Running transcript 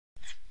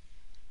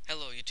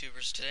Hello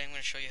YouTubers, today I'm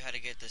going to show you how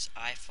to get this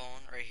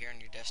iPhone right here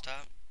on your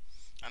desktop.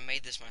 I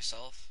made this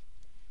myself,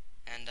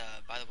 and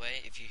by the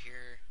way, if you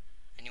hear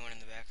anyone in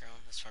the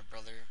background, that's my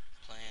brother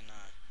playing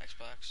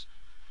Xbox.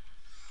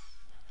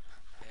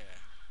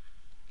 Yeah,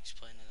 he's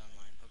playing it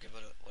online. Okay,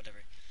 but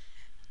whatever.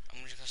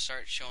 I'm just going to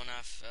start showing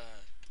off,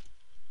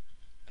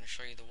 I'm going to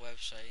show you the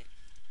website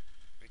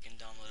where you can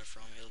download it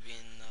from. It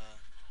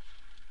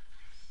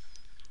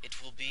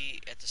will be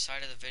at the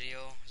side of the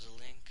video, there's a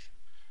link,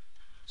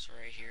 so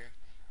right here.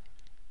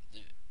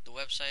 The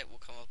website will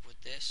come up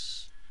with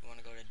this. You want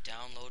to go to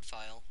download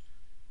file,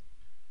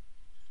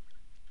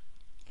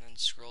 and then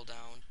scroll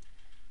down,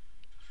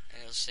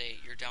 and it'll say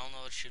your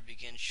download should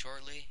begin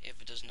shortly.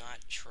 If it does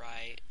not,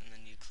 try, and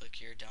then you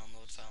click your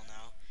download file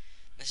now.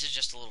 This is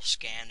just a little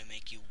scam to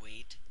make you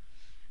wait.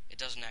 It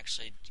doesn't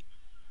actually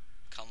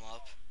come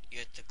up. You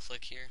have to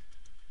click here,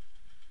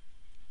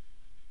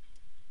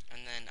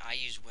 and then I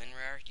use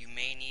WinRar. You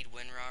may need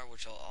WinRar,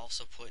 which I'll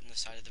also put in the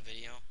side of the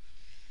video,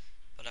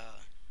 but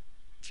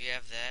if you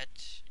have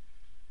that,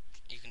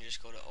 you can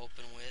just go to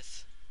open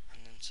with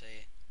and then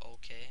say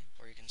OK,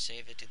 or you can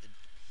save it to the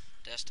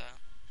desktop.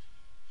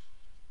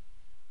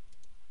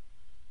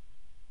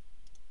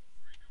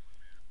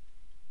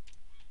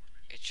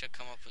 It should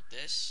come up with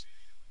this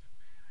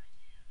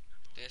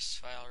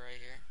file right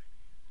here.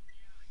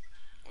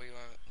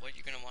 What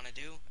you're going to want to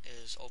do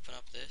is open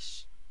up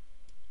this,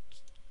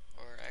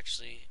 or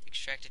actually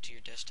extract it to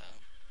your desktop.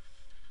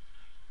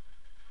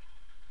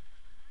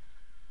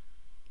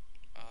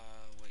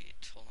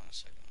 Wait, hold on a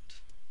second.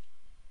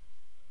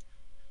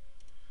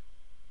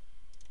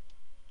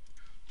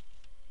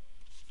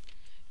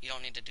 You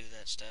don't need to do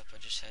that step, I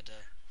just had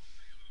to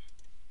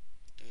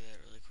do that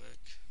really quick.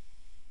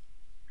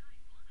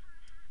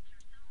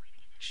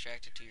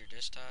 Extract it to your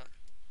desktop.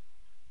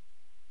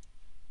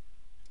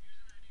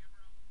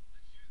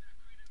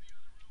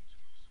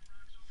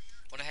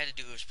 What I had to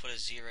do was put a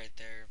Z right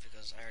there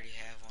because I already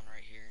have one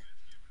right here.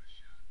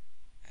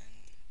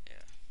 And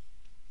yeah.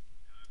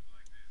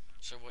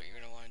 So what you're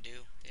going to want to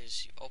do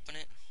is you open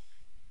it,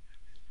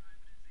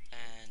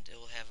 and it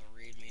will have a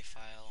readme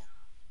file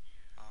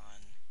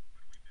on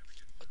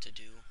what to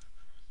do.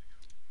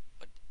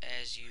 But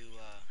as you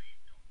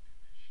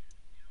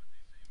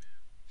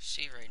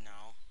see right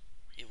now,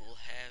 it will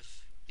have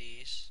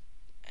these,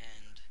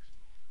 and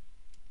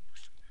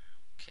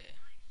okay.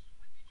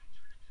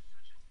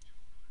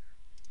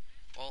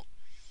 Well,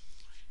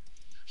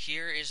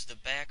 here is the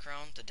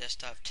background, the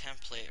desktop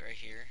template right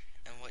here,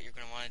 and what you're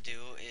going to want to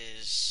do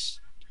is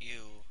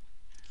you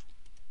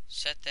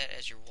set that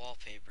as your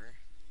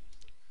wallpaper,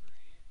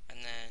 and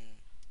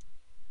then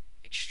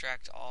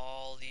extract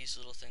all these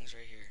little things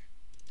right here,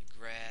 the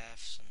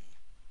graphs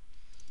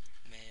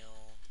and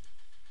mail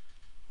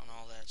and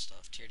all that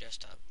stuff to your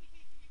desktop.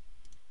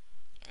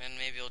 And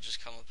maybe it'll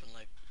just come up in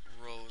like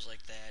rows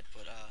like that,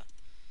 but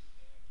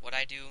what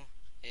I do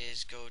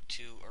is go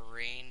to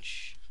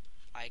arrange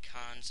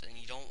icons, and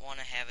you don't want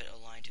to have it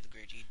aligned to the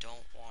grid. You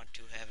don't want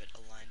to have it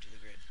aligned to the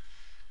grid,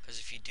 because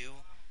if you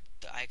do,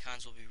 the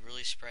icons will be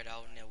really spread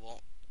out and it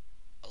won't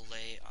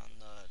lay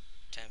on the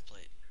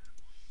template.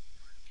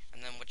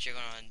 And then what you're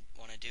going to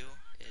want to do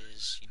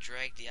is you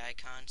drag the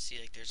icon. See,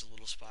 like there's a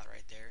little spot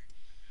right there.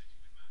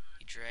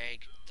 You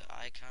drag the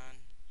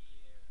icon,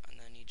 and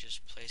then you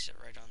just place it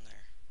right on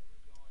there.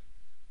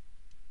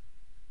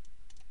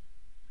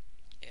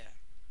 Yeah.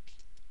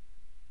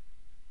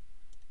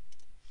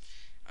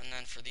 And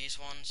then for these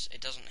ones, it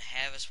doesn't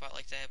have a spot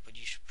like that, but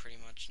you should pretty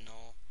much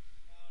know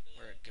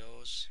where it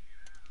goes.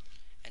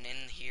 And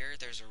in here,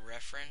 there's a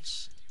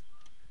reference.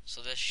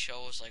 So this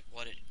shows like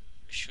what it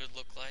should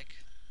look like.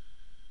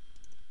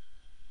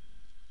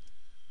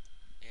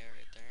 Yeah,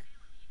 right there.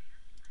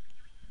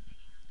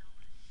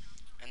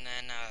 And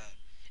then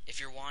if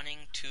you're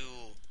wanting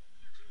to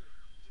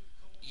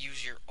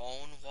use your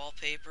own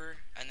wallpaper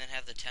and then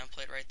have the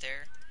template right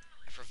there,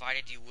 I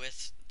provided you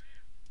with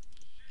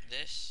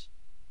this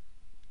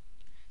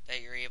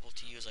that you're able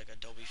to use, like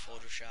Adobe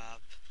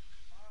Photoshop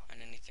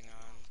and anything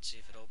on. Let's see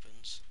if it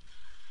opens.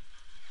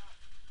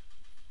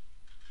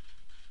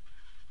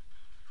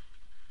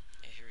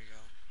 Yeah, here we go.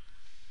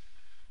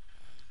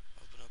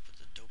 Open up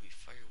with Adobe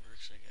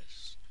Fireworks, I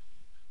guess.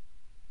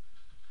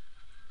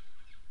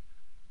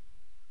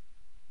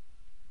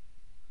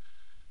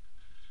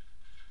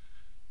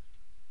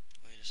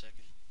 Wait a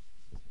second.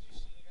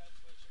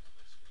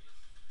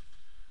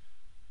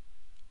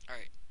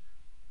 Alright.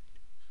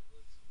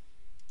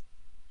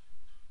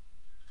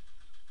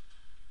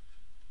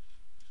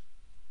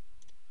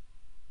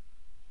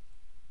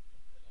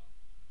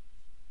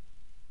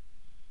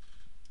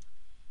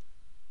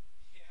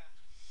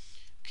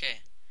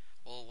 Okay.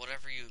 Well,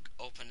 whatever you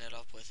open it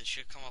up with, it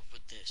should come up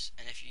with this.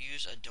 And if you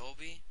use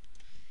Adobe,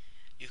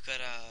 you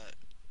could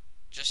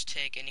just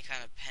take any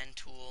kind of pen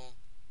tool,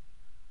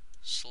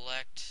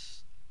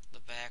 select the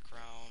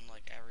background,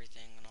 like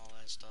everything and all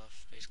that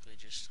stuff. Basically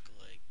just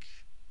like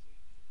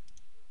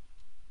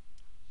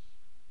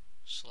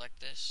select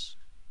this,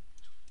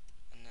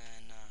 and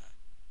then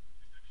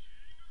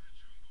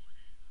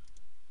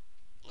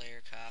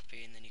layer copy.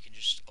 copy, and then you can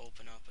just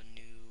open up a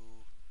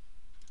new.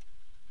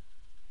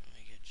 Let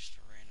me get just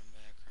a random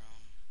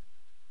background.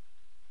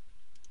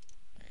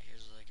 Alright,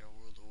 here's like our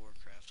World of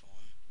Warcraft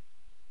one.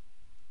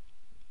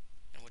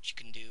 And what you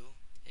can do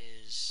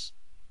is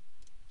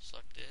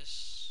select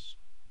this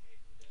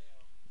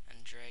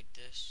and drag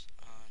this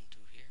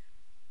onto here.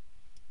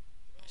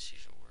 Let me see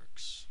if it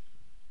works.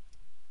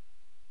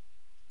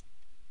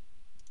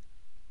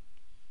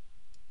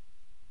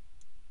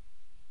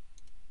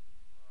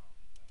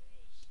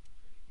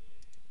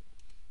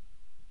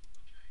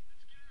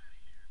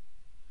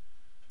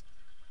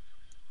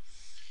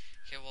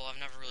 Okay, well, I've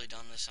never really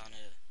done this on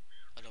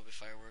Adobe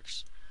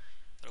Fireworks,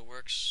 but it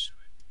works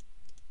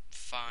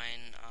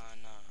fine on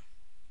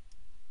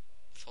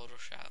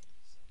Photoshop.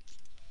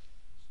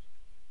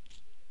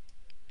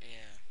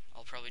 Yeah,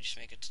 I'll probably just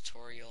make a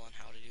tutorial on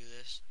how to do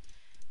this.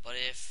 But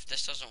if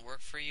this doesn't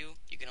work for you,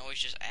 you can always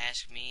just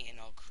ask me and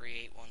I'll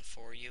create one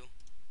for you.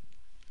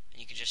 And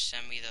you can just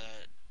send me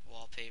the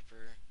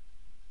wallpaper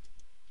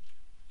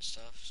and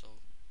stuff, so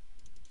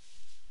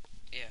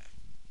yeah.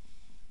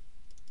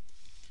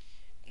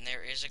 And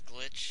there is a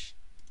glitch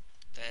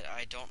that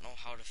I don't know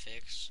how to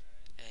fix,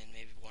 and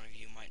maybe one of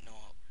you might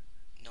know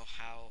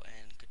how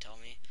and could tell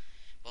me.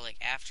 But like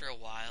after a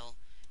while,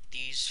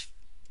 these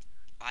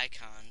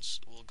icons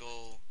will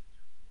go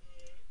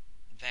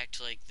back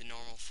to like the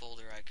normal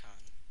folder icon.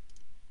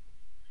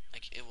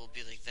 Like it will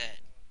be like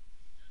that.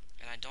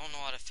 And I don't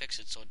know how to fix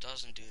it so it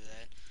doesn't do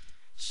that.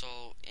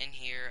 So in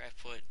here I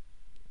put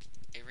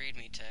a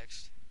readme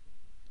text,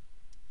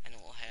 and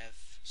it will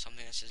have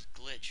something that says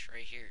glitch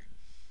right here.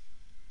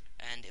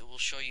 And it will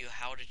show you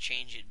how to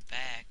change it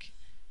back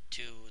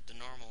to the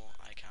normal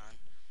icon.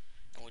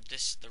 And with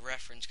this, the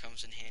reference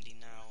comes in handy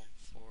now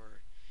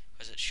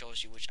because it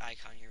shows you which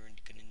icon you're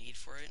going to need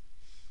for it.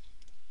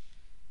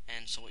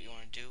 And so what you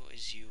want to do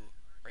is you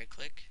right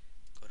click,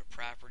 go to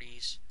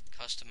properties,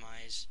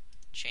 customize,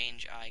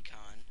 change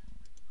icon,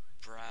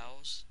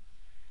 browse,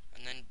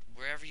 and then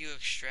wherever you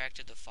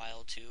extracted the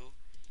file to,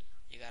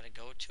 you got to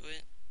go to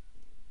it,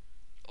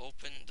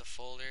 open the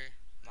folder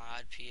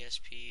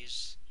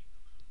modPSPz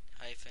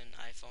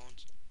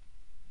 -iPhones,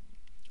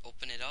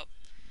 open it up,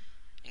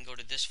 and go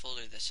to this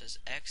folder that says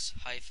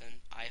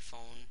X-iPhone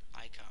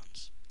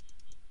icons.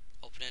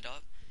 Open it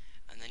up,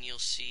 and then you'll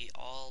see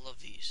all of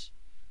these.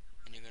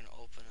 And you're going to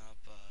open up,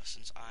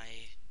 since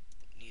I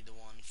need the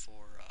one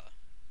for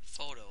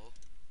photo,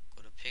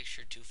 go to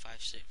picture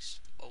 256,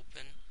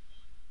 open,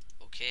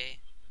 OK,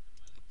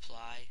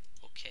 apply,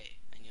 OK,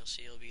 and you'll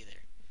see it'll be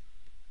there.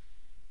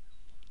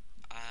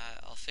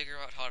 I'll figure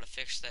out how to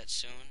fix that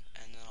soon,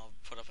 and then I'll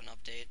put up an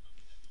update.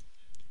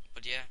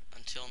 But yeah,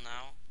 until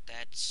now,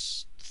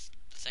 that's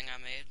the thing I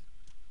made.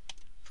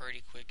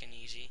 Pretty quick and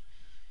easy.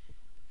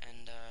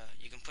 And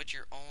you can put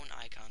your own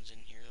icons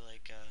in here,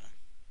 like,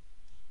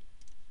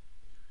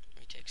 let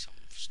me take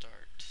something for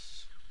start.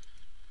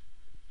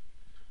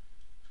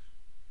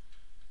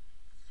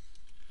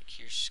 Like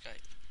here's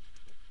Skype.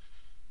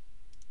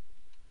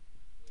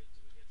 Wait,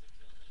 do we get to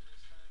kill him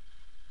this time?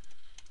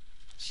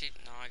 See,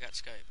 now I got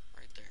Skype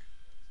right there.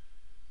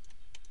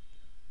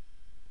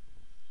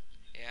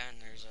 Yeah,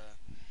 and there's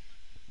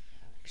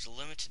a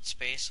limited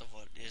space of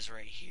what is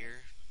right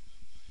here.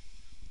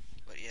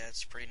 But yeah,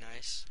 it's pretty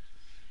nice.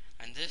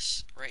 And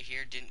this right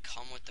here didn't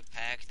come with the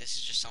pack. This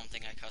is just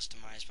something I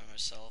customized by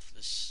myself,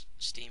 this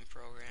Steam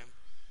program.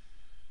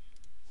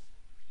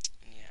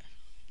 And yeah.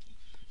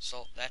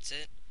 So that's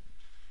it.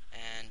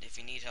 And if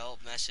you need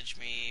help, message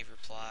me,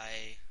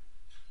 reply,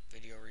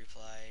 video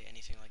reply,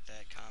 anything like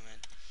that,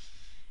 comment,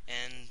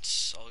 and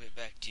I'll get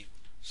back to you.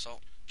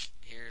 So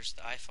here's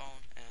the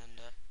iPhone,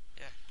 and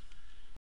yeah.